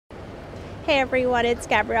Hey everyone, it's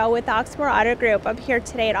Gabrielle with Oxmoor Auto Group. I'm here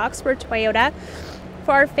today at Oxmoor Toyota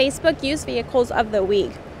for our Facebook Used Vehicles of the Week.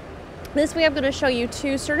 This week I'm going to show you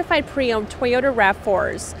two certified pre-owned Toyota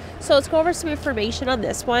RAV4s. So let's go over some information on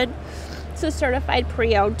this one. It's a certified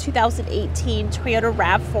pre-owned 2018 Toyota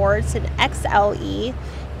RAV4. It's an XLE.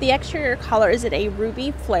 The exterior color is in a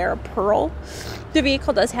ruby flare pearl. The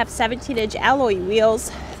vehicle does have 17-inch alloy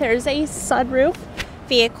wheels. There's a sunroof.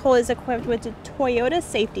 Vehicle is equipped with a Toyota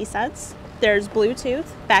safety sense. There's Bluetooth,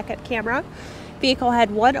 backup camera. Vehicle had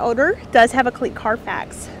one owner, does have a clean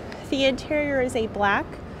Carfax. The interior is a black.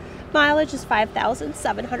 Mileage is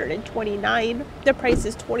 5,729. The price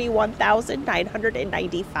is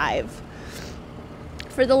 $21,995.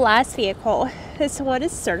 For the last vehicle, this one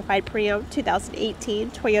is certified pre-owned 2018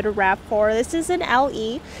 Toyota RAV4. This is an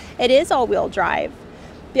LE. It is all-wheel drive.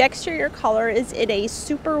 The exterior color is in a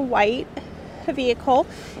super white. Vehicle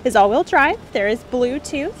is all-wheel drive. There is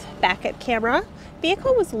Bluetooth, backup camera.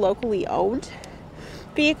 Vehicle was locally owned.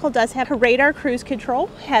 Vehicle does have a radar cruise control.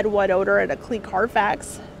 Had one owner and a clean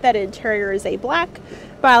Carfax. That interior is a black.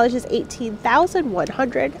 Mileage is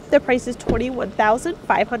 18,100. The price is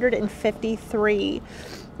 $21,553.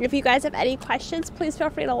 If you guys have any questions, please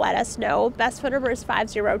feel free to let us know. Best phone number is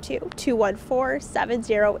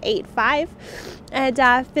 502-214-7085.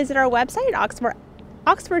 And visit our website,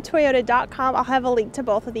 oxmoortoyota.com. I'll have a link to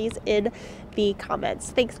both of these in the comments.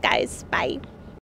 Thanks, guys. Bye.